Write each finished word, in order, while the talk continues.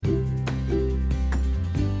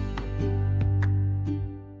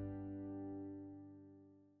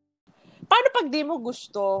paano pag di mo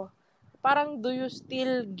gusto? Parang do you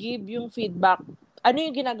still give yung feedback? Ano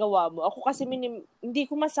yung ginagawa mo? Ako kasi hindi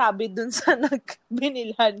ko masabi dun sa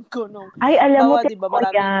binilhan ko nung Ay, alam mo, diba,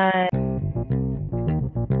 maraming... yan.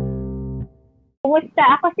 Kumusta?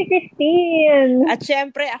 Ako si Christine. At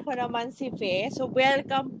syempre, ako naman si Fe. So,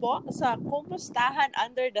 welcome po sa Kumustahan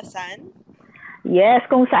Under the Sun. Yes,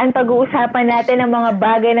 kung saan pag-uusapan natin ang mga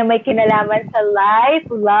bagay na may kinalaman sa life,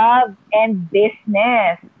 love, and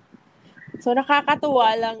business. So,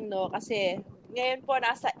 nakakatuwa lang, no? Kasi, ngayon po,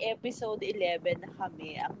 nasa episode 11 na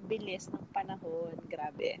kami. Ang bilis ng panahon.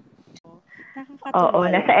 Grabe. Oo,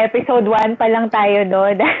 nasa episode 1 pa lang tayo, no?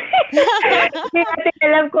 Hindi natin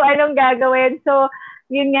alam kung anong gagawin. So,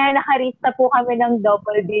 yun nga, naka-reach na po kami ng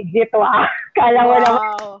double digit. Wow! Kala mo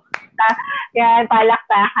naman. Yan,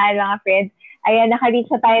 palakpakan, mga friends. Ayan, naka-reach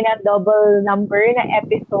na tayo ng double number na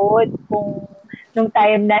episode. Kung nung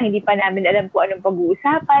time na hindi pa namin alam kung anong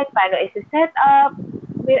pag-uusapan, paano i-set up.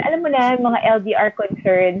 Well, alam mo na, mga LDR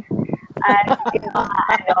concerns. At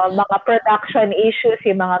yung mga production issues,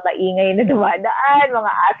 yung mga maingay na dumadaan,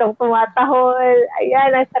 mga asong tumatahol.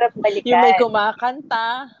 Ayan, ang sarap balikan. Yung may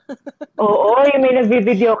kumakanta. Oo, yung may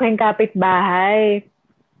nag-video kayong kapitbahay.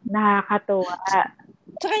 Nakakatuwa.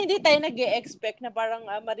 Tsaka hindi tayo nag-e-expect na parang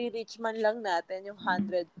marireach man lang natin yung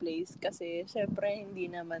 100 plays kasi syempre hindi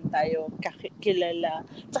naman tayo kilala.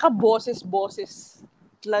 Tsaka boses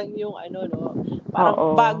lang yung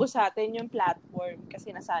parang bago sa atin yung platform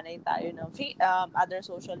kasi nasanay tayo ng other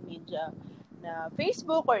social media na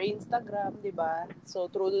Facebook or Instagram, di ba? So,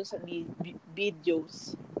 through dun sa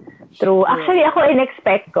videos. True. Actually, ako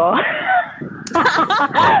in-expect ko.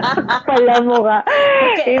 Pala mo ka.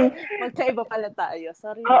 Magkaiba pala tayo.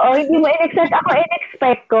 Sorry. Oo, hindi mo in-expect. Ako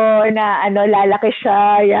in-expect ko na lalaki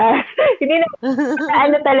siya. Yeah. Hindi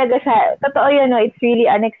na talaga siya. Totoo yun, no? It's really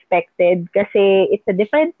unexpected kasi it's a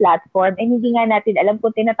different platform and hindi nga natin alam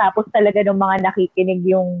kung tinatapos talaga ng mga nakikinig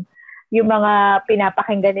yung mga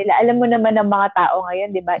pinapakinggan nila. Alam mo naman ng mga tao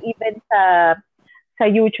ngayon, di ba? Even sa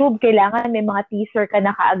YouTube, kailangan may mga teaser ka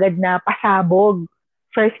na kaagad na pasabog.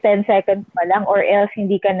 First 10 seconds pa lang or else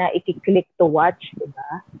hindi ka na i-click to watch, di ba?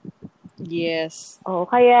 Yes.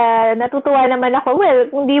 Kaya natutuwa naman ako. Well,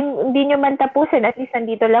 hindi nyo man tapusin, at least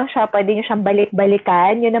nandito lang siya, pwede nyo siyang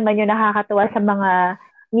balik-balikan. Yun naman yung nakakatuwa sa mga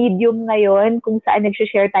medium ngayon kung saan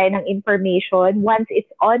nag-share tayo ng information. Once it's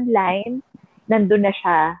online, nandun na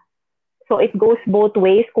siya. So it goes both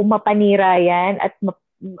ways. Kung mapanira yan at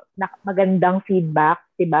magandang feedback,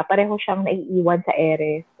 diba? Pareho siyang naiiwan sa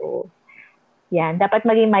ere. So, yan. Dapat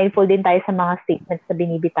maging mindful din tayo sa mga statements na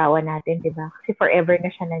binibitawan natin, diba? Kasi forever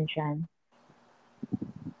na siya nandyan.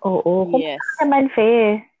 Oo. Yes. Kung naman,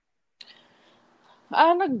 Fe?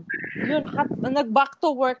 Nag-back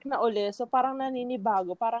to work na uli. So, parang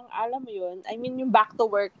naninibago. Parang, alam mo yun, I mean, yung back to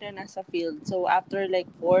work na nasa field. So, after like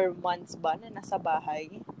 4 months ba na nasa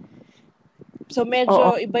bahay, so,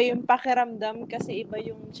 medyo iba yung pakiramdam kasi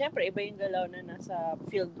syempre, iba yung galaw na nasa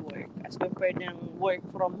field work as compared ng work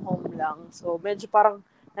from home lang. So, medyo parang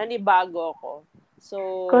nanibago ako.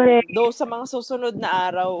 So, though sa mga susunod na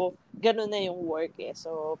araw, ganun na yung work eh.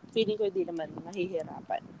 So, feeling ko hindi naman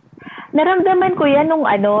mahihirapan. Naramdaman ko yan nung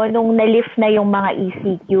na-lift na yung mga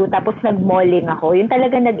ECQ, tapos nag-malling ako. Yung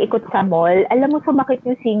talaga nag-ikot sa mall. Alam mo, sumakit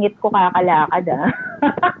yung singit ko kakalakad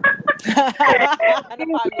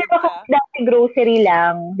Dati grocery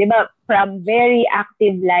lang, di ba? From very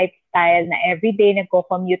active lifestyle na everyday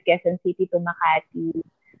nagko-commute Quezon City to Makati.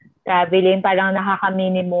 Traveling, parang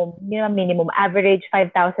minimum, average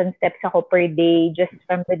 5,000 steps ako per day just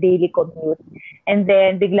from the daily commute. And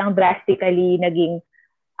then, biglang drastically naging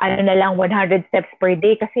na lang 100 steps per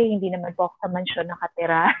day kasi hindi naman po ako sa mansyon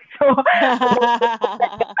nakatira. So,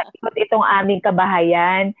 itong aming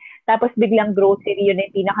kabahayan. Tapos biglang grocery, yun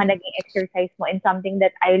yung pinaka naging exercise mo and something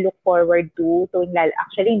that I look forward to.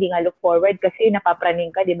 Actually, hindi nga look forward kasi napapraning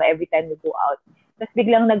ka, di ba, every time you go out. Tapos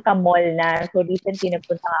biglang nagka-mall na. So, recently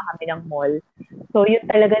nagpunta nga kami ng mall. So, yun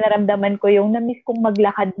talaga naramdaman ko yung na-miss kong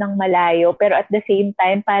maglakad ng malayo. Pero at the same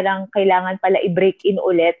time, parang kailangan pala i-break in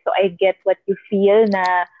ulit. So, I get what you feel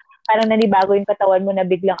na parang nanibago yung katawan mo na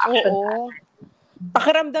biglang action. Oo.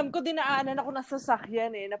 Pakiramdam ko, dinaanan ako ng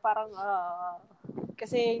sasakyan na parang,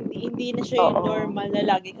 kasi hindi na siya yung normal na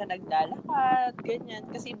lagi ka naglalakad, ganyan.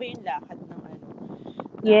 Kasi iba yung lakad ng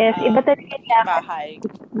Yes, iba talaga yung bahay.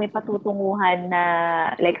 May patutunguhan na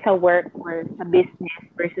like sa work or sa business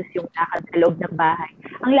versus yung lakad sa loob ng bahay.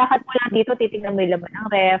 Ang lakad mo lang dito, titingnan mo yung laman ng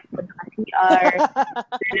ref, punta ka CR,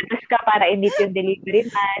 lalabas ka para init yung delivery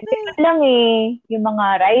man. Kaya lang yung mga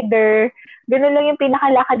rider, Ganun lang yung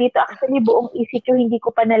pinakalakad dito. Actually, buong ECQ, hindi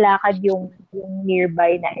ko pa nalakad yung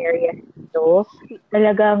nearby na areas dito.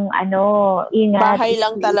 Talagang, ingat. Bahay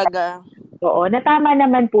lang talaga. Oo, natama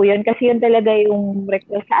naman po yun kasi yun talaga yung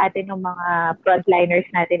request sa atin ng mga frontliners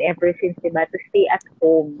natin ever since, diba, to stay at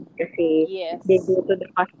home. Kasi Yes. they go to the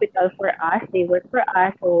hospital for us, they work for us,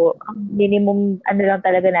 so ang minimum, lang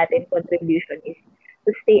talaga natin contribution is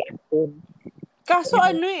to stay at home. Kaso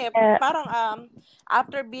parang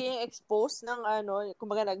after being exposed ng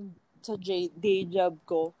kumbaga sa day job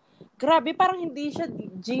ko, grabe, parang hindi siya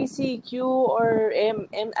GCQ or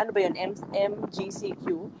ano ba yun, MGCQ.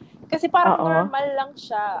 Kasi parang normal lang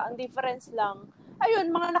siya. Ang difference lang, ayun,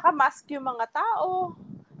 mga nakamask yung mga tao.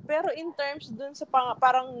 Pero in terms dun sa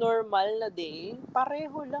parang normal na day,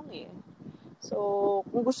 pareho lang eh. So,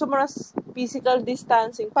 kung gusto mo na physical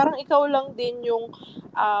distancing, parang ikaw lang din yung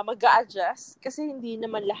mag-a-adjust kasi hindi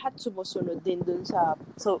naman lahat sumusunod din dun sa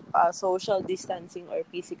social distancing or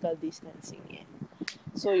physical distancing eh.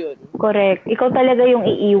 So, yun. Correct. Ikaw talaga yung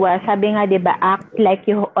iiwas. Sabi nga, di ba, act like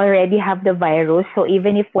you already have the virus. So,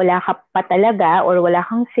 even if wala ka pa talaga or wala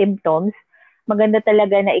kang symptoms, maganda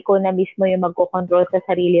talaga na ikaw na mismo yung magkocontrol sa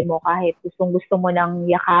sarili mo kahit gusto mo nang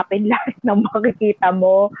yakapin lahat ng makikita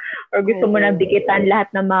mo or gusto mo nang dikitan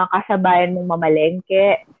lahat ng mga kasabayan mong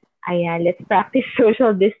mamalengke. Ayan, let's practice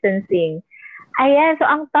social distancing. Ayan, so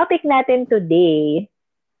ang topic natin today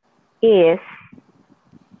is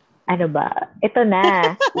ano ba? Ito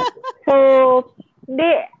na. So, hindi,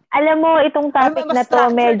 alam mo, itong topic na to,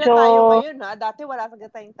 medyo... na tayo ngayon, ha? Dati wala talaga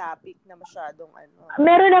tayong topic na masyadong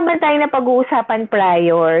Meron naman tayong napag-uusapan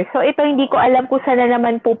prior. So, ito, hindi ko alam kung saan na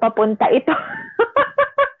naman po papunta ito.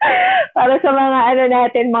 Para sa mga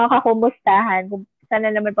natin, mga kakumustahan, kung saan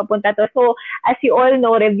na naman papunta to. So, as you all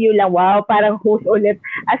know, review lang. Wow, parang host ulit.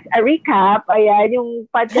 As a recap, ayan, yung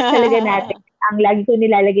podcast talaga natin, ang lagi ko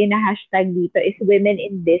nilalagay na hashtag dito is Women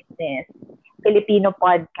in Business. Filipino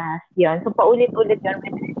podcast. Yun. So, paulit-ulit yun.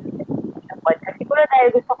 Women in Business podcast. Siguro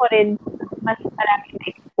dahil gusto ko rin mas maraming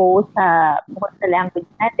expose sa language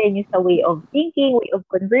natin, yung sa way of thinking, way of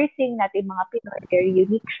conversing natin mga Pinoy. Very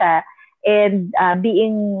unique siya. And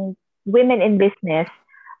being women in business,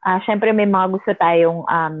 syempre may mga gusto tayong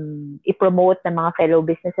i-promote ng mga fellow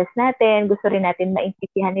businesses natin. Gusto rin natin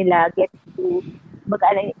maintindihan nila, get to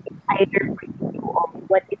mag-alang insider view of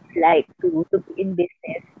what it's like to be in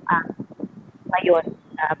business ngayon,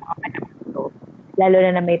 mga panahon ito, lalo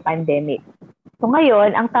na may pandemic. So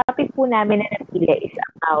ngayon, ang topic po namin na napili is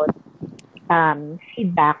about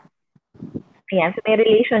feedback. Ayan, so may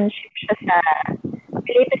relationship siya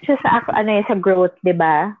related siya sa sa growth, 'di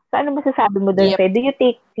ba? So ano masasabi mo doon? Yep. Do you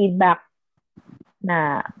take feedback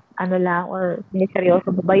na lang or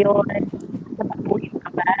seryoso mo ba 'yon? Napag-ulit ka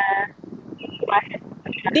ba?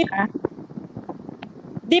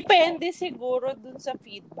 Depende siguro dun sa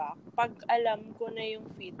feedback. Pag alam ko na yung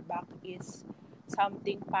feedback is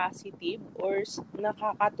something positive or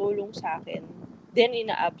nakakatulong sa akin, then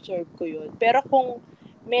ina-absorb ko yun. Pero kung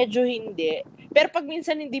medyo hindi, pero pag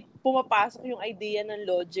minsan hindi pumapasok yung idea ng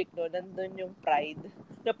logic, no, nandun yung pride.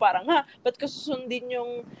 Na parang, ba't ko susundin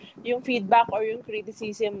yung feedback or yung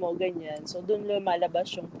criticism mo, ganyan. So, dun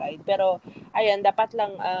lumalabas yung pride. Pero, ayan, dapat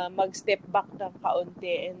lang mag-step back ng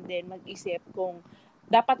kaunti and then mag-isip kung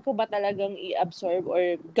dapat ko ba talagang i-absorb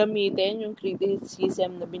or gamitin yung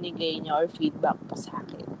criticism na binigay niya or feedback pa sa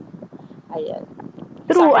akin. Ayan.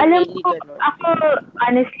 True. Alam ko, ako,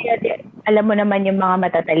 honestly, alam mo naman yung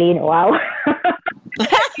mga matatalino. Wow.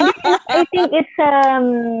 I think it's,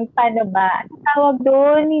 paano ba? Ang tawag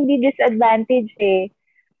doon, hindi disadvantage eh.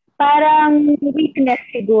 Parang weakness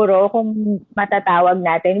siguro kung matatawag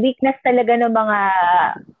natin. Weakness talaga ng mga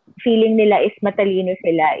feeling nila is matalino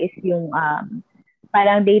sila is yung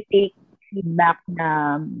parang they take feedback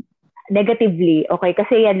na negatively. Okay,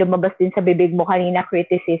 kasi yan lumabas din sa bibig mo kanina,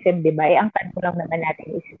 criticism, di ba? Ang tanong lang naman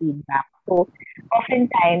natin is feedback. So,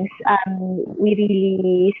 oftentimes, we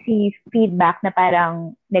really see feedback na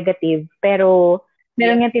parang negative. Pero,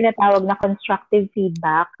 meron yung tinatawag na constructive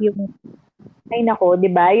feedback. Yung, ay nako, di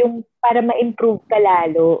ba? Yung para ma-improve ka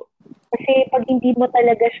lalo. Kasi pag hindi mo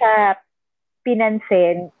talaga siya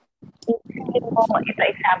pinansin, ito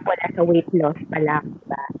example as a weight loss pala,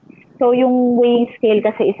 diba? So, yung weighing scale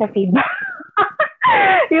kasi is a feedback.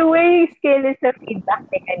 Yung weighing scale is a feedback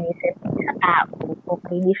mechanism sa tao.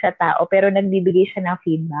 Okay, hindi siya tao, pero nagbibigay siya ng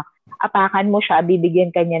feedback. Apakan mo siya, bibigyan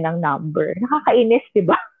ka niya ng number. Nakakainis,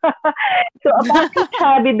 diba? So, apakan siya,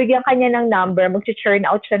 bibigyan ka niya ng number, mag-churn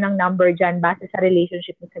out siya ng number dyan base sa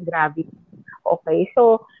relationship mo sa gravity. Okay,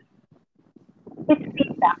 so, it's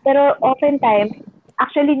feedback. Pero oftentimes,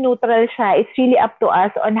 actually neutral siya. It's really up to us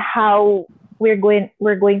on how we're going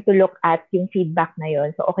to look at yung feedback na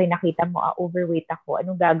yon. So okay, nakita mo overweight ako.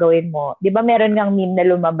 Anong gagawin mo? 'Di ba meron ngang meme na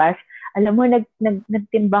lumabas? Alam mo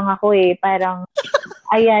nagtimbang ako eh, parang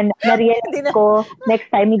ayan, na-realize ko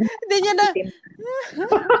next time hindi niya na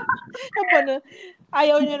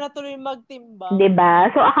ayaw niya na tuloy magtimbang. 'Di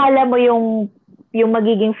ba? So akala mo yung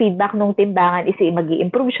magiging feedback nung timbangan is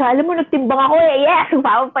mag-i-improve siya. Alam mo, nagtimbang ako eh. Yes,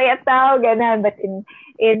 papapayat daw. Ganun. But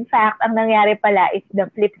in fact, ang nangyari pala is the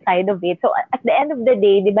flip side of it. So at the end of the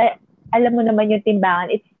day, di ba, alam mo naman yung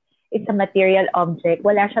timbangan, it's a material object.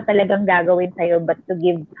 Wala siya talagang gagawin sa'yo but to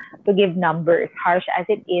give numbers. Harsh as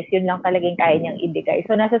it is, yun lang talagang kaya niyang ibigay.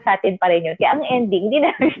 So nasa sa atin pa rin yun. Kaya ang ending, hindi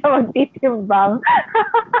na siya magtitimbang.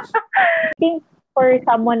 I think for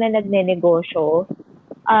someone na nagnenegosyo,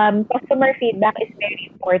 customer feedback is very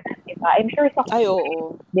important, diba? I'm sure sa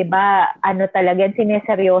diba, ano talaga,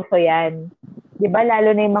 sineseryoso yan. Diba,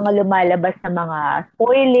 lalo na yung mga lumalabas na mga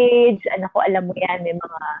spoilage, ko, alam mo yan, may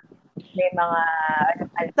mga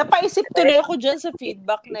napaisip tuloy ako dyan sa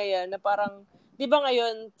feedback na yan, na parang, diba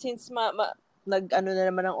ngayon, since nag-ano na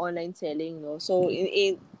naman ang online selling, no? So,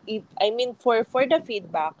 I mean, for the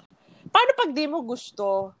feedback, paano pag di mo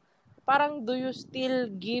gusto? Parang, do you still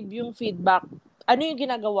give yung feedback? Ano yung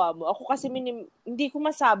ginagawa mo? Ako kasi hindi ko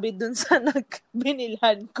masabi dun sa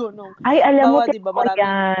nagbinilhan ko nung ay, alam mo, diba,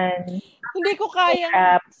 yan. Hindi ko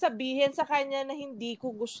kayang sabihin sa kanya na hindi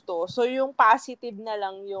ko gusto. So, yung positive na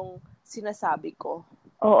lang yung sinasabi ko.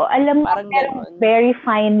 Oo, alam mo, very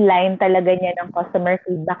fine line talaga niya ng customer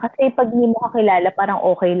feedback. Kasi pag hindi mo kakilala, parang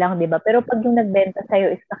okay lang, di ba? Pero pag yung nagbenta sa'yo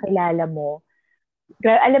is kakilala mo,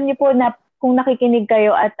 alam niyo po na kung nakikinig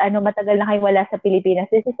kayo at matagal na kayo wala sa Pilipinas,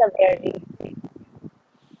 this is a very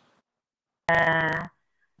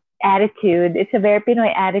attitude. It's a very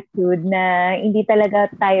Pinoy attitude na hindi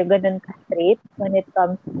talaga tayo ganun ka-straight when it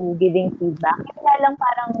comes to giving feedback. Kaya lang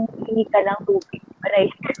parang hindi ka lang tubig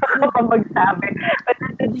para magsabi. But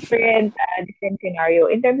that's a different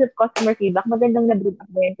scenario. In terms of customer feedback, magandang nabreak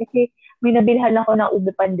ako yun kasi may nabilhan ako ng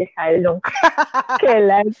ube pandesal nung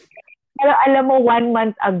kailan. Pero alam mo, 1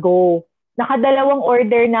 month ago, nakadalawang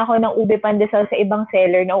order na ako ng ube pandesal sa ibang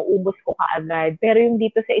seller na uubos ko kaagad. Pero yung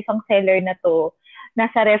dito sa isang seller na to,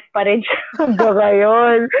 nasa ref pa rin siya hanggang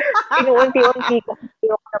ngayon. Pinuunti-unti ko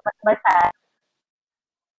yung dapat basa.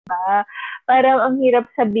 Parang ang hirap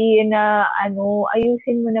sabihin na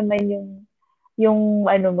ayusin mo naman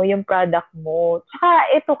yung product mo. Tsaka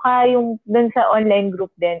ito yung dun sa online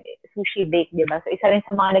group din, Sushi Bake, di ba? So isa rin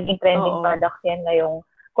sa mga naging trending products yan ngayong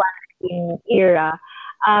quarantine era.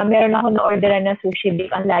 Meron ako na-orderan ng Sushi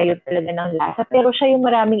Bake, ang layo talaga ng lasa. Pero siya yung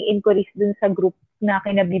maraming inquiries dun sa group na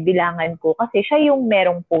kinabibilangan ko kasi siya yung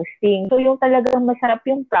merong posting. So yung talagang masarap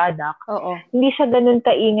yung product. Hindi siya ganun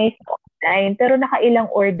kaingay sa online, pero nakailang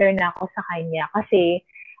order na ako sa kanya kasi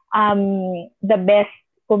the best,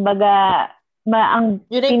 kumbaga, ang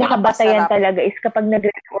pinakabatayan talaga is kapag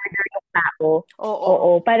nag-order yung tao.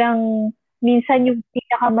 Oo. Parang minsan yung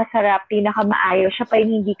pinakamasarap, pinakamaayos, siya pa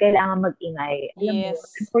yung hindi kailangan mag-ingay. Alam mo,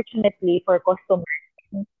 unfortunately for customers,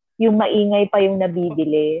 yung maingay pa yung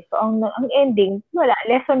nabibili. So, ang ending, wala.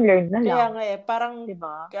 Lesson learned na lang. Kaya nga parang,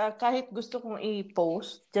 diba? Kahit gusto kong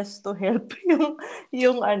i-post just to help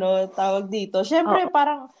yung tawag dito. Siyempre,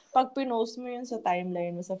 parang, pag pinost mo yun sa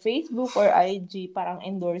timeline mo sa Facebook or IG, parang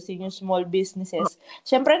endorsing yung small businesses.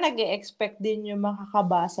 Siyempre, nag-e-expect din yung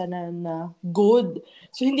makakabasa na good.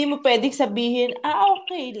 So, hindi mo pwedeng sabihin,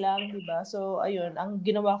 okay lang, diba? So, ayun, ang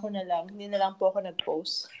ginawa ko na lang, hindi na lang po ako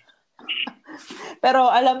nag-post. Pero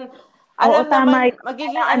alam naman,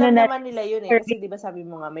 magiging naman nila yun eh. Kasi di ba sabi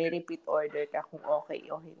mo nga, may repeat order ka kung okay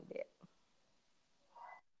o hindi.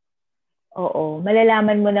 Oo,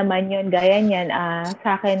 malalaman mo naman yun. Gaya niyan,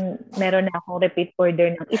 sa akin, meron na akong repeat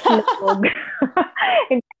order ng itlog.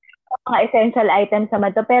 Mga essential items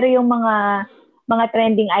naman to. Pero yung mga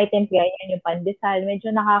trending items, gaya yan, yung pandesal,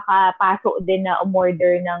 medyo nakakapaso din na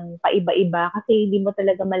umorder ng paiba-iba kasi hindi mo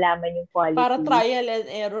talaga malaman yung quality. Para trial and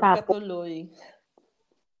error katuloy.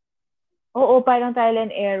 Oo, parang trial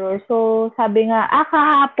and error. So, sabi nga,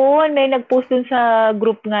 kahapon may nag-post dun sa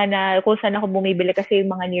group nga na kung saan ako bumibili kasi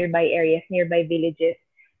yung mga nearby areas, nearby villages.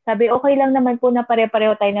 Sabi, okay lang naman po na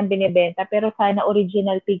pare-pareho tayo ng binibenta pero sana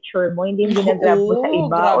original picture mo, hindi yung binagrab mo sa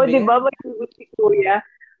iba. O, di ba? Mag-ibig si Kuya.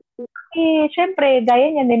 Syempre,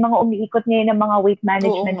 gaya niyan, may mga umiikot ngayon ng mga weight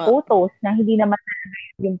management photos na hindi naman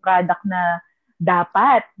yung product na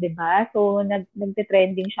dapat, di ba? So,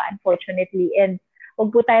 nagte-trending siya, unfortunately. And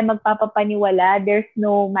huwag po tayo magpapapaniwala. There's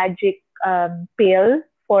no magic pill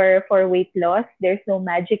for weight loss. There's no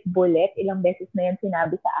magic bullet. Ilang beses na yan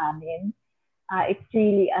sinabi sa amin. It's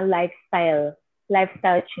really a lifestyle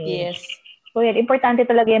change. Yes. So yan, importante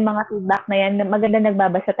talaga yung mga feedback na yan. Maganda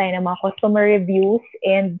nagbabasa tayo ng mga customer reviews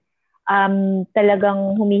and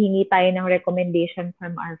talagang humihingi tayo ng recommendation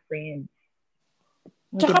from our friends.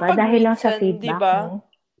 Tsaka Diba? pag Dahil lang sa minsan, di feedback, ba? no?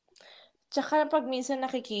 Tsaka pag minsan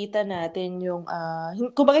nakikita natin yung,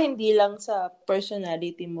 kumbaga hindi lang sa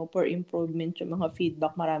personality mo for improvement yung mga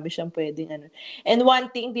feedback, marami siyang pwedeng ano. And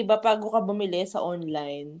one thing, di ba, bago ka bumili sa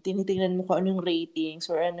online, tinitingnan mo kung anong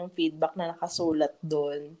ratings or anong feedback na nakasulat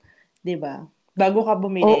doon. Di ba? Bago ka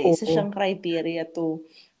bumili, isa Oo. siyang criteria to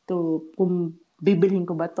kung bibilhin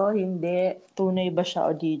ko ba to, hindi, tunay ba siya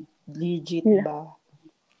o legit ba?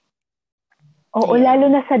 Oo, lalo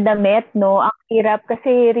Ayan. na sa damit, no? Ang hirap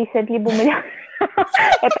kasi recently bumili.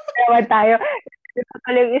 Ito naman tayo. Ito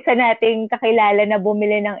pala yung isa nating kakilala na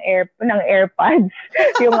bumili ng AirPods.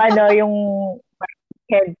 Yung yung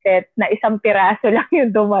headset na isang piraso lang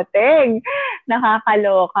yung dumating.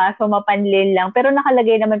 Nakakaloka. So, mapanlin lang. Pero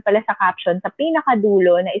nakalagay naman pala sa caption, sa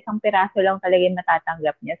pinakadulo, na isang piraso lang talaga yung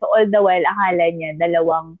matatanggap niya. So, all the while, akala niya,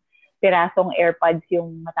 dalawang pirasong AirPods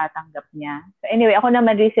yung matatanggap niya. So, anyway, ako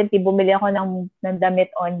naman recently, bumili ako ng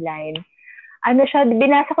damit online. Ano siya,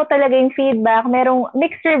 binasa ko talaga yung feedback. Merong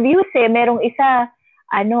mixed reviews eh. Merong isa,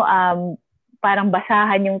 parang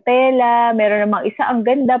basahan yung tela, meron namang isa ang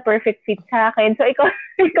ganda, perfect fit sa akin. So ikaw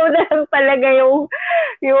ikaw na lang talaga yung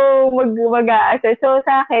mag-aasar. So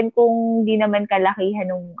sa akin kung di naman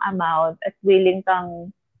kalakihan ng amount at willing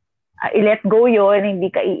kang i-let go yon,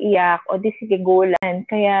 hindi ka iiyak, o di sige go lang.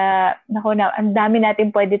 Kaya nako na ang dami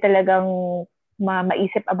natin pwede talagang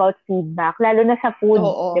maisip about feedback, lalo na sa food,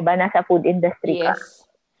 Oo. 'di ba? Nasa food industry ka. Yes.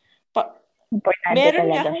 Importante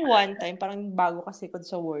Meron nga talaga akong siya. one time, parang bago kasi ko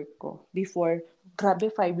sa work ko. Before,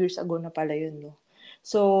 grabe 5 years ago na pala yun, no?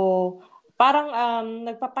 So, parang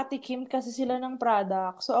nagpapatikim kasi sila ng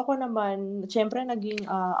product. So, ako naman, syempre naging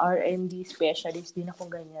R&D specialist din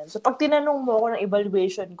ako ganyan. So, pag tinanong mo ako ng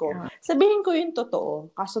evaluation ko, Yeah. sabihin ko yung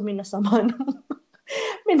totoo. Kaso minasama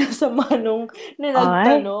minasama nung Ay,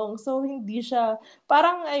 nagtanong. So, hindi siya,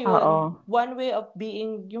 parang ayun, oo. one way of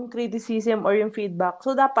being yung criticism or yung feedback.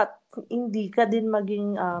 So, dapat hindi ka din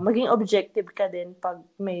maging objective ka din pag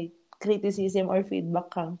may criticism or feedback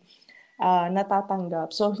kang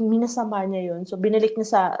natatanggap. So, minasama niya yun. So, binalik niya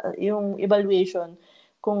sa yung evaluation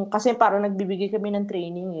kasi parang nagbibigay kami ng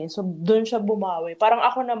training eh. So, doon siya bumawi. Parang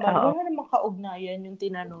ako naman, Oo. wala namang kaugnayan yung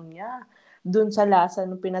tinanong niya doon sa lasa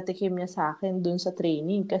nung pinatikim niya sa akin doon sa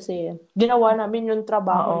training. Kasi ginawa namin yung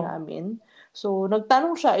trabaho Oo. namin. So,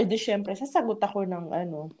 nagtanong siya, edi syempre, sasagot ako ng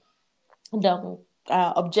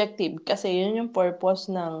objective. Kasi yun yung purpose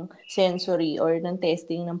ng sensory or ng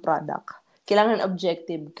testing ng product. Kailangan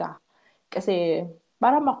objective ka. Kasi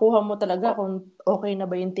para makuha mo talaga kung okay na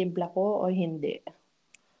ba yung timpla ko o hindi.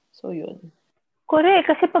 So, yun. Correct,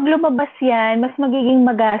 kasi pag lumabas yan, mas magiging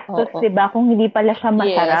magastos, Oo. 'di ba? Kung hindi pala siya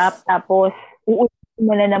masarap, Yes. tapos uulitin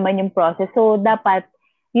mo na naman yung process. So, dapat,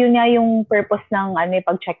 yun nga yung purpose ng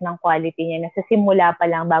pag-check ng quality niya, na sa simula pa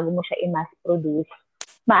lang, bago mo siya i-mass produce,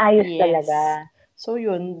 maayos Yes. talaga. So,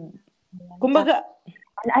 yun. Nak- Kumbaga,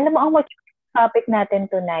 Alam mo, ang topic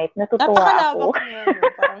natin tonight, natutuwa napakalawak ako. niya, no?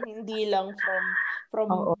 Parang hindi lang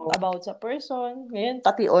from Oo. about sa person, ngayon,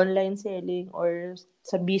 pati online selling or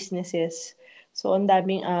sa businesses. So, ang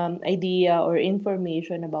daming idea or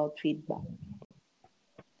information about feedback.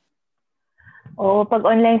 Oo, pag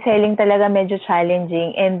online selling talaga medyo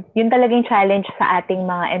challenging, and yun talagang challenge sa ating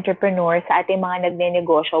mga entrepreneurs, sa ating mga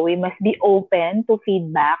nagnenegosyo. We must be open to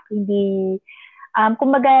feedback. Hindi,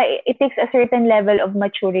 kumbaga, it takes a certain level of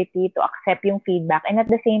maturity to accept yung feedback. And at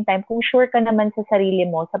the same time, kung sure ka naman sa sarili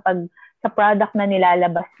mo, sa product na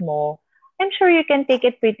nilalabas mo, I'm sure you can take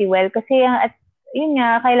it pretty well. Kasi, yun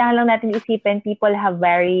nga, kailangan lang natin isipin, people have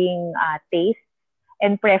varying taste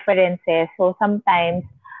and preferences. So sometimes,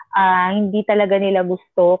 hindi talaga nila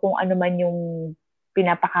gusto kung ano man yung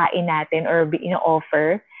pinapakain natin or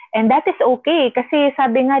ino-offer. And that is okay. Kasi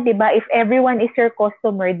sabi nga, di ba, if everyone is your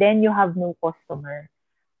customer, then you have no customer.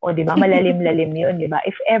 O di ba, malalim-lalim yun, di ba?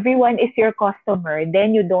 If everyone is your customer,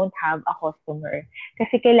 then you don't have a customer.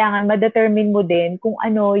 Kasi kailangan ma-determine mo din kung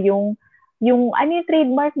ano yung ano yung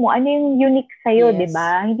trademark mo, ano yung unique sa'yo, di Yes.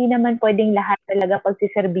 ba? Hindi naman pwedeng lahat talaga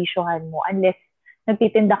pagsiservisyohan mo unless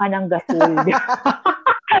nagtitinda ka ng gasol.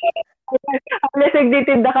 Unless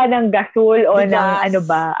nagtitinda ka ng gasol o ng ano Bigas.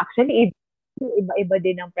 ba, actually, iba-iba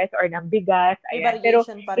din ng price or ng bigas, May ayan. Pero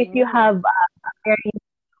variation pa if rin you yun eh. have a very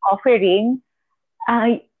offering,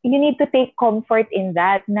 you need to take comfort in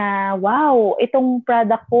that na, wow, itong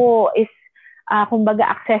product ko is, kumbaga,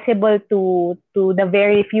 accessible to the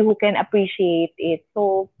very few who can appreciate it.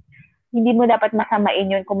 So, hindi mo dapat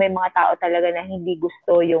masamain yun kung may mga tao talaga na hindi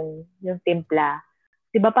gusto yung timpla.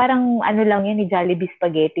 'Di ba parang ano lang yan ni Jollibee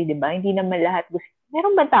Spaghetti, 'di ba? Hindi naman lahat gusto.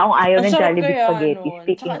 Meron ba taong ayaw Ang ng sarap Jollibee kaya Spaghetti? nun. Tsaka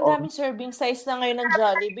Speaking ang of. daming serving size na ngayon ng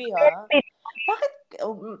Jollibee, ha? Bakit,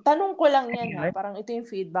 tanong ko lang yan, ha? Ayun. Parang ito yung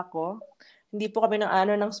feedback ko. Hindi po kami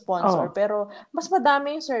ng sponsor, Oh, pero mas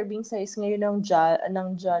madami yung serving size ngayon ng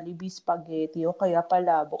Jollibee Spaghetti o kaya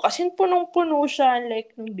palabok. Kasi punong-puno siya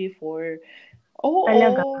like nung before.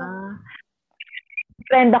 talaga. Oo.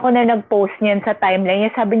 Friend ako na nag-post niyan sa timeline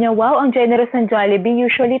niya. Sabi niya, wow, ang generous ng Jollibee.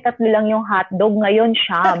 Usually, 3 lang yung hotdog. Ngayon,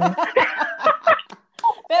 siyam.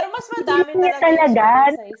 Pero mas madami Niya talaga yung talaga.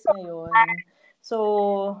 serving size ngayon. So,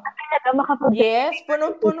 Talaga makapag- yes,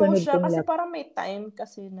 punong-puno susunod siya kong kasi lap. parang may time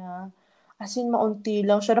kasi na as in maunti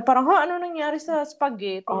lang siya na parang ano nangyari sa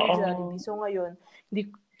spaghetti ni Oo. Jollibee. So ngayon, hindi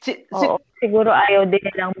Oo. Siguro ayaw din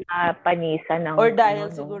nilang mapanisan ng or ano, dahil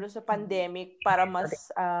no? siguro sa pandemic para mas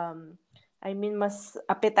I mean mas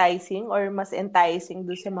appetizing or mas enticing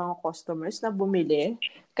do sa mga customers na bumili.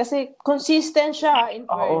 Kasi consistent siya in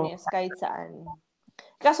Oo. fairness kahit saan.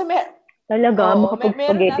 Kaso may Talaga, Oo, meron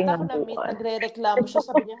makapag-spaghetti ata nga ako na-meet, bukas. nagrereklamo siya,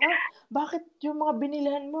 sabi niya, ha, bakit yung mga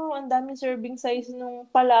binilhan mo, ang daming serving size nung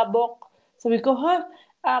palabok? Sabi ko, ha,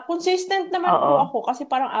 consistent naman po Oo. ako kasi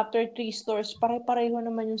parang after 3 stores, pare-pareho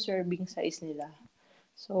naman yung serving size nila.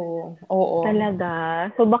 So, oo. Talaga.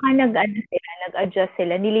 So baka nag-adjust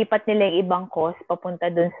sila. Nilipat nila yung ibang cost papunta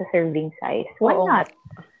dun sa serving size. Why Oo nga. not?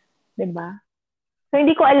 'Di ba? So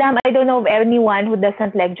hindi ko alam, I don't know of anyone who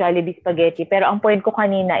doesn't like Jollibee spaghetti, pero ang point ko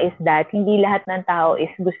kanina is that hindi lahat ng tao is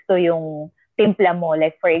gusto yung timpla mo.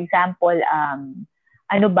 Like for example,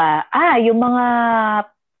 ano ba? Yung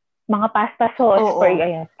mga pasta sauce for Oo.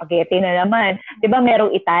 ayan, spaghetti na naman. 'Di ba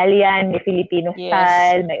merong Italian, may Filipino Yes.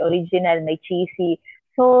 style, may original, may cheesy.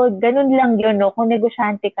 So, ganun lang yun, no? Kung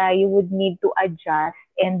negosyante ka, you would need to adjust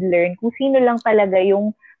and learn kung sino lang talaga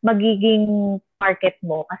yung magiging market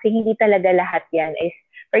mo. Kasi hindi talaga lahat yan is,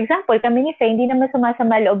 for example, kami ni Faye, hindi naman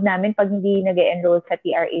sumasama loob namin pag hindi nag-enroll sa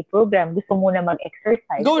TRA program. Gusto muna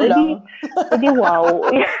mag-exercise. Go O di, lang. wow.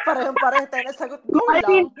 Parehong-pareho tayo na sagot, go I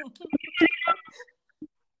mean, lang.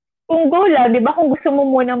 kung go lang, di ba kung gusto mo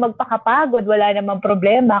munang magpakapagod, wala namang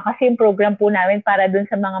problema kasi yung program po namin para dun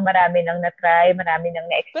sa mga marami nang na-try, marami nang Pero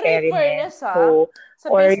in na-experiment. fairness ha, So, sa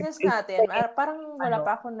or business natin, parang wala ano,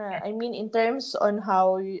 pa ako I mean, in terms on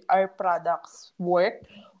how our products work,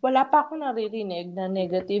 wala pa ako naririnig na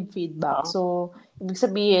negative feedback. oo. So, ibig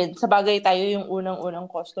sabihin, sa bagay tayo yung unang-unang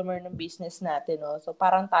customer ng business natin, no? So,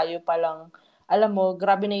 parang tayo palang, alam mo,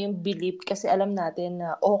 grabe na yung belief kasi alam natin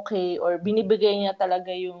na okay or binibigay niya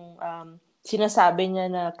talaga yung sinasabi niya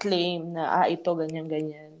na claim na, ito,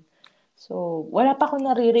 ganyan-ganyan. So, wala pa akong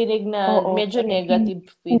naririnig na Oo, medyo hindi negative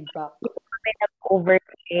feedback. kami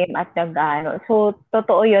nag-overclaim at nag-ano. So,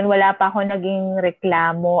 totoo yun, wala pa ako naging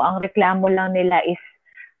reklamo. Ang reklamo lang nila is,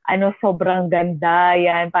 sobrang ganda,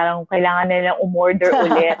 yan, parang kailangan nilang umorder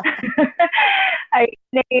ulit. Ay,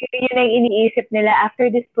 yun ang iniisip nila,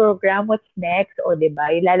 after this program, what's next? O, di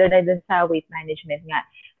ba? Lalo na dun sa weight management nga.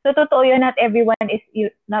 So, totoo yun, not everyone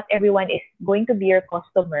is going to be your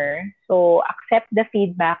customer. So, accept the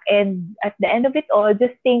feedback and at the end of it all,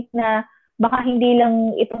 just think na baka hindi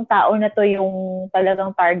lang itong tao na to yung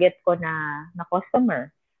talagang target ko na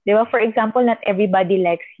customer. Di ba? For example, not everybody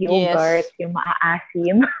likes yogurt, Yes. yung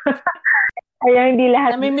maaasim. Kaya hindi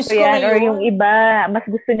lahat Namimiss gusto ko na yan. Or yung yun. iba, mas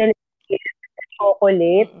gusto nila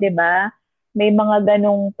chocolate, di ba? May mga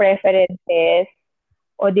ganong preferences.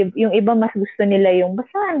 O yung iba mas gusto nila yung,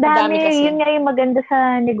 basta ang Madami dami, kasi. yun nga yung maganda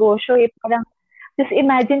sa negosyo. Parang, just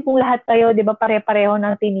imagine kung lahat kayo, di ba, pare-pareho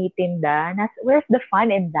ng tinitinda. Where's the fun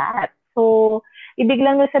in that? So, ibig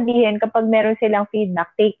lang na sabihin, kapag meron silang feedback,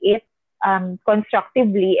 take it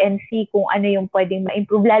constructively and see kung ano yung pwedeng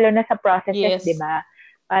ma-improve, lalo na sa processes, di Yes. ba?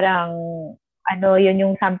 Parang, yun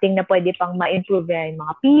yung something na pwede pang ma-improve yan. Yung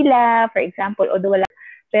mga pila, for example, although wala.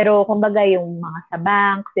 Pero, kumbaga, yung mga sa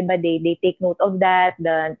banks, di ba, they take note of that,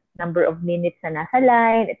 the number of minutes na nasa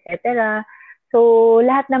line, etc. So,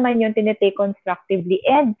 lahat naman yun tinitake constructively.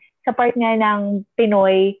 And, sa part nga ng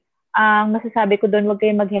Pinoy, ang masasabi ko doon, huwag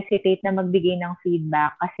kayong mag-hesitate na magbigay ng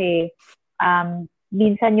feedback kasi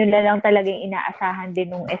minsan yun lang talagang inaasahan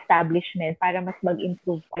din ng establishment para mas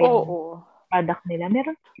mag-improve pa yung Oo. product nila.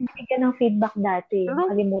 Meron bigyan ng feedback dati. Pero,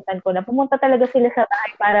 Nakalimutan ko na. Pumunta talaga sila sa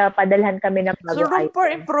bahay para padalhan kami ng so, bagong room for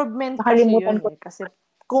item. improvement kasi Nakalimutan yun ko. eh. Kasi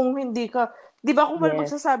kung hindi ka, di ba kung Yes.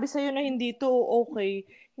 magsasabi sa'yo na hindi to okay,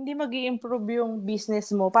 hindi mag improve yung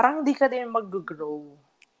business mo, parang hindi ka din mag-grow.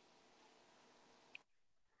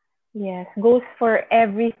 Yes, goes for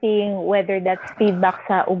everything, whether that's feedback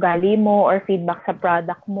sa ugali mo or feedback sa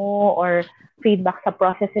product mo or feedback sa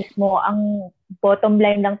processes mo. Ang bottom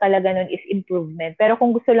line lang talaga nun is improvement. Pero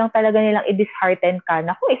kung gusto lang talaga nilang i-dishearten ka,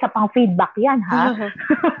 naku, isa pang feedback yan, ha?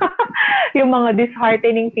 Yung mga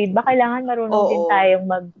disheartening feedback, kailangan marunong din tayong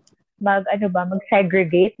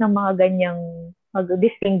mag-segregate ng mga ganyang,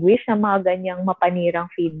 mag-distinguish ng mga ganyang mapanirang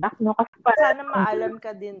feedback, no? Kasi sana maalam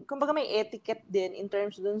ka din. Kumbaga may etiquette din in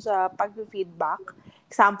terms dun sa pag-feedback.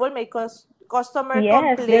 Example, may customer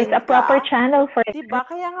complaint there's a proper channel for it. Diba?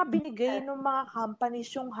 Kaya nga binigay ng mga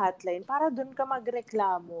companies yung hotline para dun ka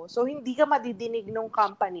magreklamo. So, hindi ka madidinig ng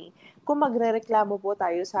company kung magrereklamo po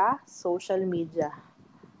tayo sa social media.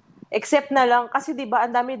 Except na lang, kasi diba,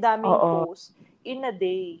 ang dami-daming post in a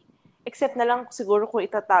day. Except na lang siguro kung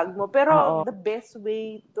itatag mo. Pero the best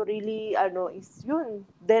way to really, is yun.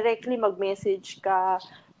 Directly mag-message ka.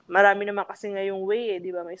 Marami naman kasi ngayong way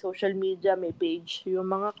di ba? May social media, may page, yung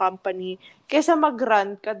mga company. Kaysa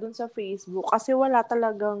mag-run ka dun sa Facebook kasi wala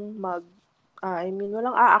talagang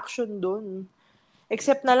walang a-action dun.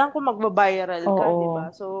 Except na lang kung magbabiral ka, di ba?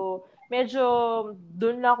 So, medyo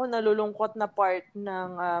dun lang ako nalulungkot na part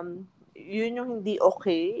ng yun yung hindi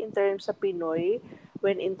okay in terms sa Pinoy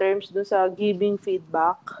when in terms dun sa giving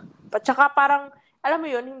feedback. At saka parang, alam mo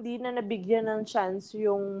yun, hindi na nabigyan ng chance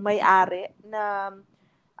yung may-ari na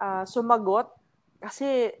sumagot.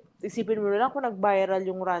 Kasi, isipin mo na lang kung nag-viral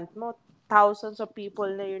yung rant mo, thousands of people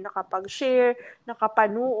na yun nakapag-share,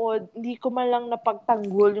 nakapanood, hindi ko man lang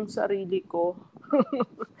napagtanggol yung sarili ko.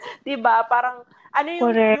 Diba? Parang,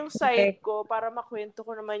 yung side ko, para makwento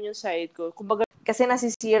ko naman yung side ko. Kumbaga, kasi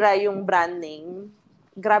nasisira yung brand name.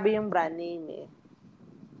 Grabe yung brand name eh.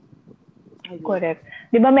 Correct.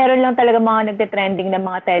 Di ba meron lang talaga mga nagte-trending na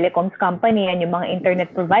mga telecoms company, yan yung mga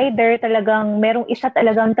internet provider, talagang merong isa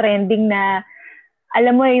talagang trending na,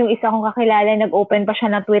 alam mo yung isa kong kakilala, nag-open pa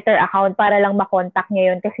siya ng Twitter account para lang makontak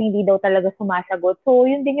niya yun kasi hindi daw talaga sumasagot. So,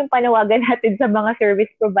 yun din yung panawagan natin sa mga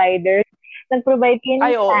service providers. Nag-provide kayo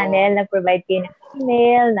ng channel, nag-provide kayo ng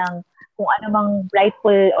email, ng kung ano mang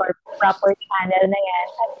rightful or proper channel na yan,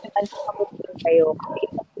 at naman sumagot kayo.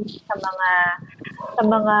 Kasi sa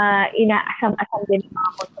mga inaasam-asam din ng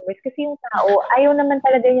mga customers. Kasi yung tao, ayaw naman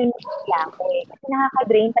talaga yung reklamo eh. Kasi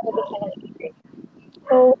nakaka-drain talaga siya ng internet.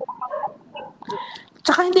 So,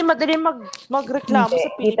 tsaka hindi madali magreklamo sa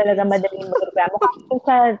Philippines. Hindi talaga madali magreklamo. Kasi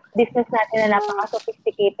sa business natin na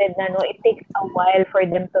napaka-sophisticated na, no, it takes a while for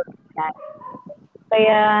them to reply.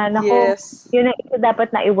 Kaya, yun ang ito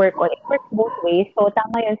dapat na i-work on. It works both ways. So,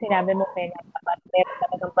 tama yun sinabi mo, Fena. Dapat meron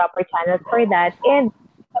talagang proper channels for that. And,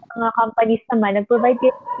 sa mga companies naman, nag-provide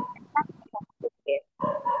kayo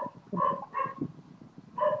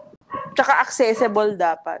tsaka accessible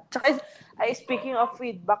dapat. Tsaka, speaking of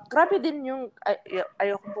feedback, grabe din yung,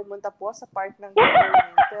 ayokong pumunta po sa part ng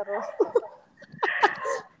government, pero,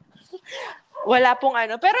 wala pong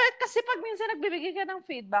pero kasi pag minsan nagbibigay ka ng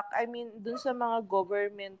feedback, I mean, dun sa mga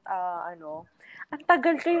government, ang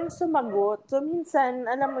tagal kayong sumagot. So, minsan,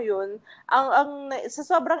 alam mo yun, sa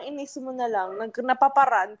sobrang inis mo na lang,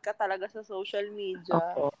 napaparant ka talaga sa social media.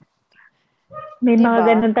 May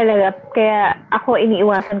mga ganun talaga. Kaya ako,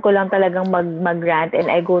 iniiwasan ko lang talagang mag-rant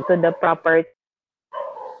and I go to the proper.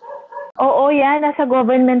 Oo, yan. Nasa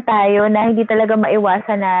government tayo na hindi talaga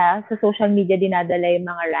maiwasan na sa social media dinadala yung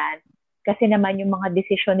mga rant. Kasi naman yung mga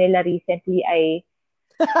decision nila recently ay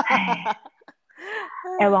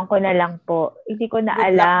ewan ko na lang po. Hindi ko na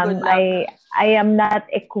alam. Good luck. I am not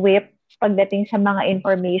equipped pagdating sa mga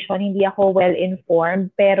information. Hindi ako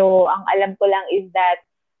well-informed. Pero ang alam ko lang is that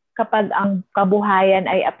kapag ang kabuhayan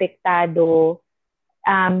ay apektado,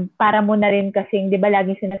 para mo na rin kasing, di ba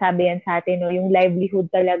laging sinasabi yan sa atin, no, yung livelihood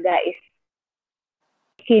talaga is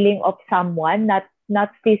killing of someone,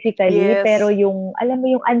 not physically, pero yung, alam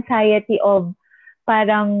mo yung anxiety of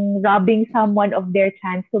parang robbing someone of their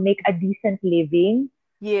chance to make a decent living.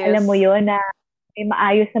 Yes. Alam mo yun, na may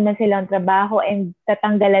maayos naman silang trabaho and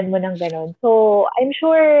tatanggalan mo ng ganon. So, I'm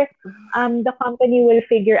sure the company will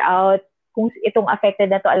figure out kung itong affected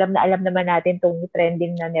na to, alam naman natin tong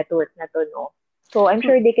trending na network na to, no? So, I'm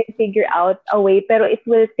sure they can figure out a way, pero it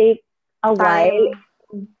will take a while.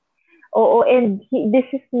 Oo, and this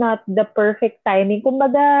is not the perfect timing.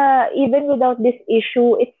 Kumbaga, even without this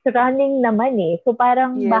issue, it's running naman eh. So,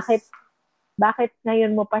 parang bakit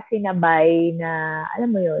ngayon mo pa sinabay na,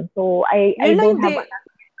 alam mo yun? So, I don't have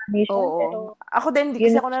information. Pero, ako din, hindi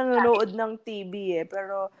kasi ako nanonood ng TV eh.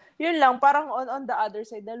 Pero, yun lang, parang on the other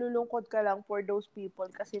side, nalulungkot ka lang for those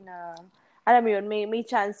people kasi na, alam mo yun, may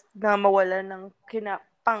chance na mawala ng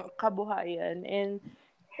pangkabuhayan.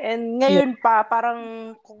 And ngayon pa,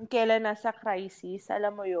 parang kung kailan nasa crisis,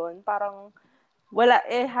 alam mo yun, parang wala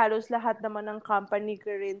halos lahat naman ng company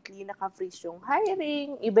currently naka-freeze yung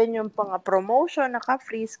hiring, even yung pang promotion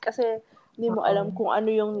naka-freeze kasi Hindi mo alam kung ano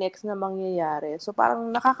yung next na mangyayari. So, parang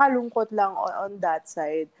nakakalungkot lang on that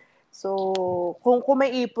side. So, kung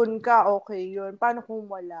may ipon ka, okay yun. Paano kung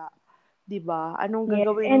wala? Diba? Anong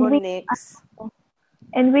gagawin mo next?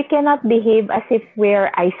 And we cannot behave as if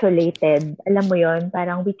we're isolated. Alam mo yon,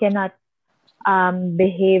 parang we cannot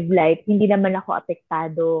behave like hindi naman ako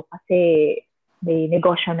apektado kasi may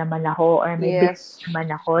negosyo naman ako or may business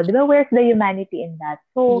naman ako. Diba, where's the humanity in that?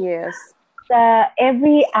 So,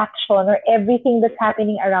 every action or everything that's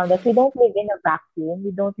happening around us, we don't live in a vacuum.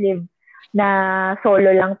 We don't live na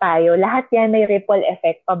solo lang tayo. Lahat yan may ripple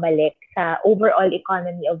effect pabalik sa overall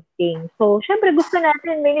economy of things. So, syempre gusto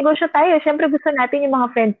natin, may negosyo tayo. Syempre gusto natin yung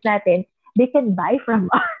mga friends natin, they can buy from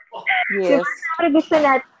us. Yes. Syempre gusto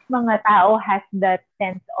natin mga tao has that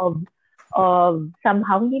sense of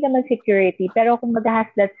somehow, hindi naman security, pero kumbaga has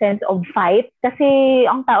that sense of fight. Kasi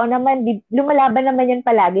ang tao naman, lumalaban naman yan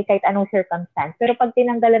palagi kahit anong circumstance. Pero pag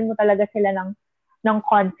tinanggalan mo talaga sila ng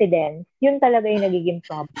confidence, yun talaga yung nagiging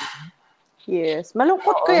problem. Yes.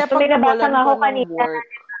 Malungkot kaya pag nawalan ka ng work.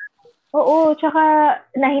 Oo, tsaka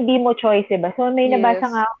na hindi mo choice, diba? So may nabasa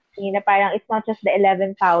nga ako na parang it's not just the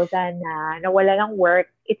 11,000 na nawala ng work,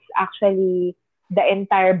 it's actually the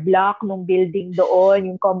entire block ng building doon,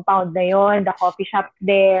 yung compound na yon, the coffee shop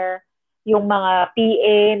there, yung mga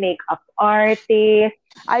PA, makeup artist,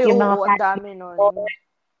 yung mga ang dami nun.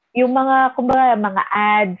 Yung mga, kumbaga, mga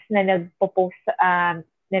ads na nagpo-post, na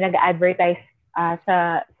nag-advertise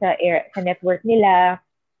sa network nila.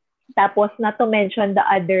 Tapos, not to mention the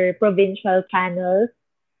other provincial channels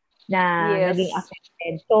na naging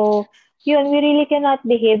affected. So, yun, we really cannot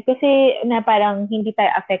behave kasi na parang hindi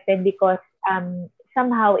tayo affected because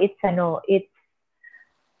somehow it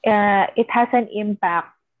has an impact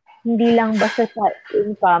hindi lang basta sa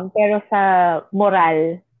income pero sa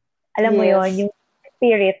moral. Alam mo yon, yung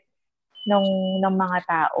spirit ng mga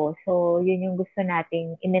tao. So yun yung gusto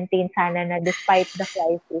nating i-maintain sana na despite the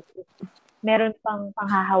crisis, meron pang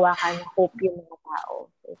panghahawakan na hope yung mga tao.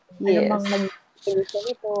 So, ano mang mag-solution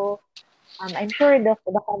ito, I'm sure the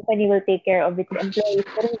company will take care of its employees,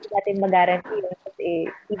 pero hindi natin mag-guarantee yun kasi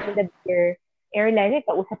even the bigger airline,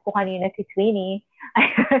 kausap ko kanina si Sweeney.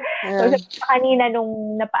 Kausap ko kanina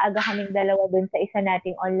nung napaaga kaming dalawa dun sa isa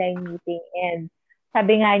nating online meeting and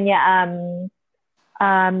sabi nga niya,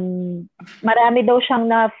 marami daw siyang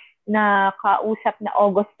na kausap na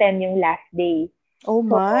August 10 yung last day. Oh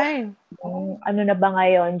my! Ano na ba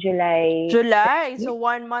ngayon? July. So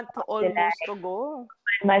 1 month almost to go.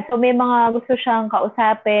 1 month. So may mga gusto siyang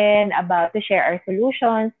kausapin about to share our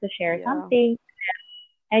solutions, to share something.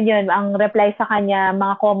 And yun, ang reply sa kanya,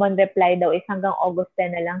 mga common reply daw is hanggang August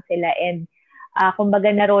 10 na lang sila. And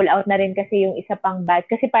kumbaga na-roll out na rin kasi yung isa pang batch.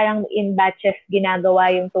 Kasi parang in batches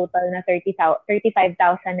ginagawa yung total na 35,000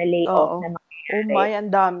 na layoff. Na oh my,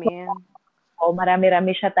 ang dami. So,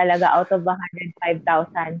 marami-rami siya talaga out of 105,000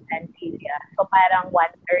 Sancilia. So, parang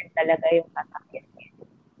 1/3 talaga yung sasakyan niya.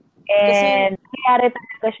 And nangyari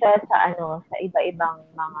talaga siya sa iba-ibang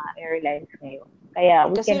mga airlines ngayon. Kaya,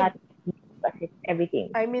 we cannot kasi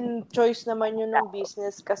everything. I mean, choice naman yun ng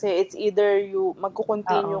business kasi it's either you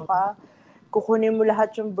magko-continue ka, kukunin mo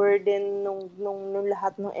lahat yung burden nung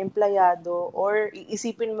lahat ng empleyado or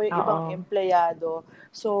iisipin mo yung ibang empleyado.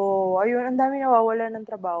 So, ayun, ang dami nawawala ng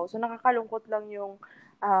trabaho. So, nakakalungkot lang yung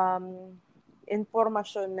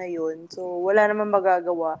informasyon na yun. So, wala naman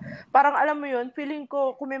magagawa. Parang alam mo yun, feeling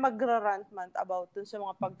ko kung may magra-rant man about dun sa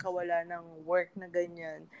mga pagkawala ng work na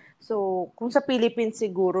ganyan. So, kung sa Philippines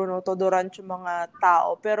siguro, no, todo-rant yung mga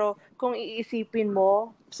tao. Pero kung iisipin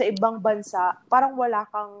mo, sa ibang bansa, parang wala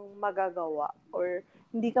kang magagawa or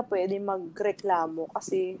hindi ka pwede magreklamo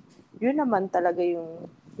kasi yun naman talaga yung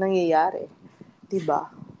nangyayari. Diba?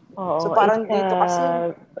 Oo, so, parang dito kasi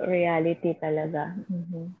reality talaga.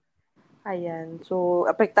 Mm-hmm. Ayan. So,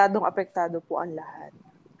 apektado po ang lahat.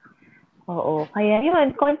 Oo. Kaya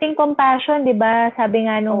yun, konting compassion, di ba? Sabi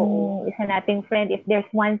nga nung isa nating friend, if there's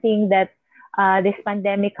one thing that this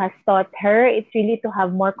pandemic has taught her, it's really to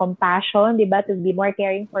have more compassion, di ba? To be more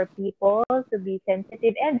caring for people, to be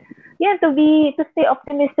sensitive, and to stay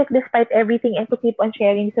optimistic despite everything and to keep on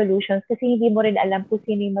sharing solutions kasi hindi mo rin alam kung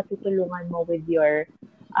sino yung matutulungan mo with your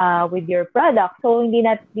product. So, hindi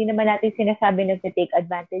naman natin sinasabi na take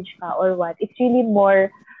advantage ka or what. It's really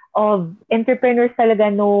more of entrepreneurs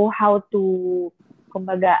talaga know how to,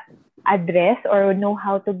 kumbaga, address or know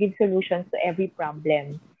how to give solutions to every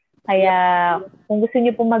problem. Kaya, kung gusto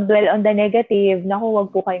niyo po mag-dwell on the negative, naku,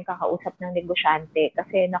 wag po kayong kakausap ng negosyante.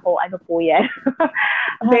 Kasi, naku, ano po yan?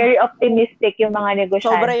 Very optimistic yung mga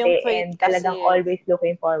negosyante. Sobra yung faith and talagang always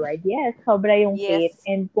looking forward. Yes, sobra yung faith.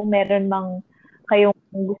 And kung meron mang kayong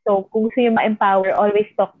kung gusto niyo ma-empower, always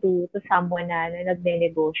talk to someone na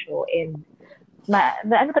nagnenegosyo, and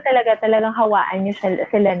ano ka talagang hawaan niyo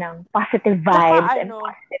sila ng positive Tsaka vibes and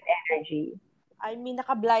positive energy. I mean,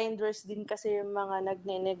 naka-blinders din kasi yung mga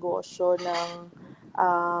nagnenegosyo ng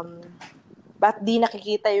ba't di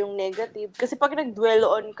nakikita yung negative. Kasi pag nag-dwell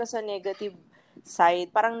on ka sa negative side,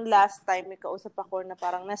 parang last time may kausap ako na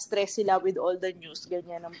parang na-stress sila with all the news,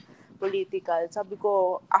 ganyan, ng political. Sabi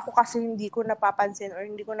ko, ako kasi hindi ko napapansin or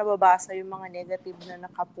hindi ko nababasa yung mga negative na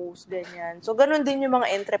nakapost, ganyan. So, ganun din yung mga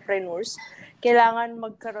entrepreneurs. Kailangan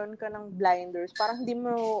magkaroon ka ng blinders. Parang hindi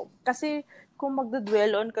mo, kasi kung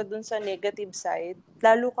magdadwell on ka dun sa negative side,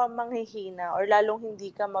 lalo ka manghihina or lalong hindi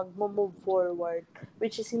ka mag-move forward,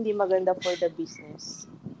 which is hindi maganda for the business.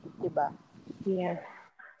 Diba? Yes.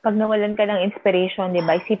 Pag nawalan ka ng inspiration, di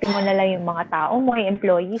ba, isipin mo na lang yung mga tao mo, yung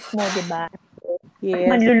employees mo, di ba? Yes.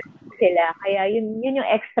 Manluloko sila. Kaya yun yung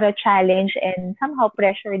extra challenge and somehow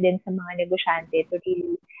pressure din sa mga negosyante to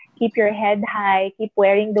really keep your head high, keep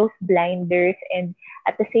wearing those blinders, and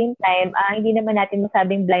at the same time, hindi naman natin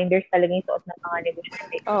masabing blinders talaga yung suot ng mga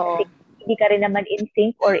negosyante. Oo. Hindi ka rin naman in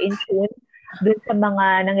sync or in tune dun sa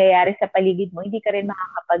mga nangyayari sa paligid mo, hindi ka rin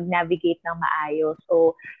makakapag-navigate ng maayos.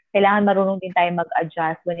 So, kailangan marunong din tayo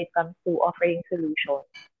mag-adjust when it comes to offering solutions.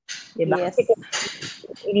 Diba? Yes. Kasi kung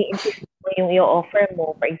ini-insist mo yung i-offer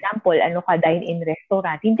mo, for example, ano ka, dine-in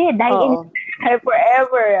restaurant. Hindi, dine-in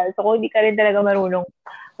forever. So, kung hindi ka rin talaga marunong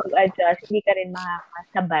mag-adjust, hindi ka rin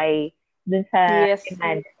makakasabay dun sa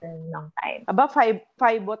demand ng time. Aba,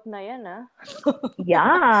 five-bot na yan,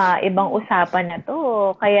 Yeah, ibang usapan na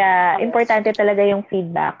to. Kaya, importante talaga yung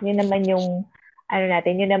feedback. Yun naman yung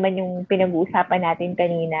yun naman yung pinag-uusapan natin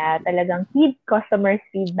kanina. Talagang heed customers'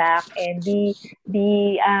 feedback and be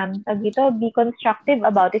constructive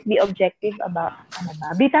about it, be objective about,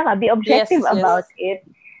 be objective about it.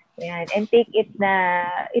 Yan. And take it na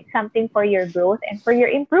it's something for your growth and for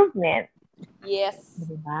your improvement. Yes.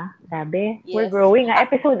 Diba? Grabe. Yes. We're growing.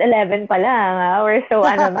 Episode 11 pa lang. We're so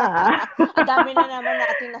Ang dami na naman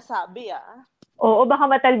natin nasabi, Oo, baka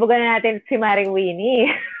matalbogan na natin si Maring Winnie.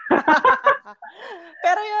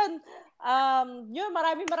 Pero yun,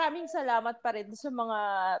 maraming salamat pa rin sa mga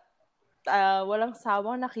walang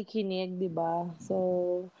sawang nakikinig, di ba?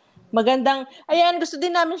 So, magandang, gusto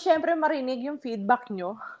din namin syempre marinig yung feedback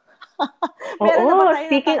nyo. Meron na ba tayo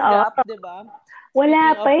natanggap, di ba?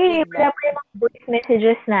 Wala pa yung mga voice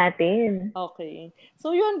messages natin. Okay.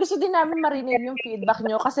 So yun, gusto din namin marinig yung feedback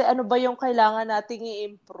nyo kasi ano ba yung kailangan nating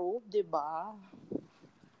i-improve, di ba?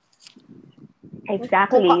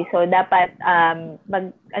 Exactly. So dapat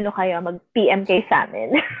mag-PM kayo sa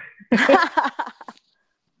amin.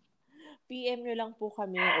 PM nyo lang po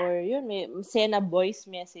kami or yun, may send a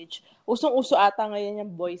voice message. Usong-uso ata ngayon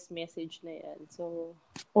yung voice message na yan. So,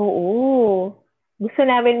 oo. Gusto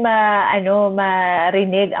namin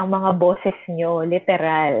marinig ang mga boses nyo,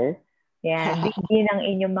 literal. Yan, bigyan ng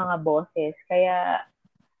inyong mga boses. Kaya,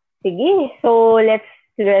 sige. So, let's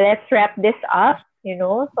wrap this up.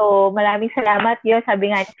 So maraming salamat yun.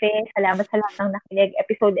 Sabi nga ni salamat sa lahat ng nakinig.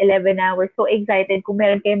 Episode 11 na. We're so excited. Kung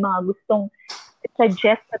meron kayong mga gustong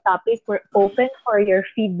suggest sa topic, we're open for your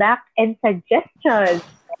feedback and suggestions.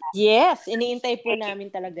 Yes, iniintay po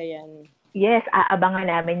namin talaga yan. Yes, aabangan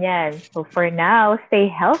namin yan. So for now, stay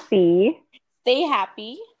healthy. Stay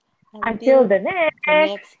happy. Until the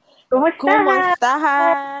next.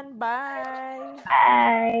 Kumustahan. Bye.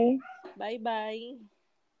 Bye. Bye-bye.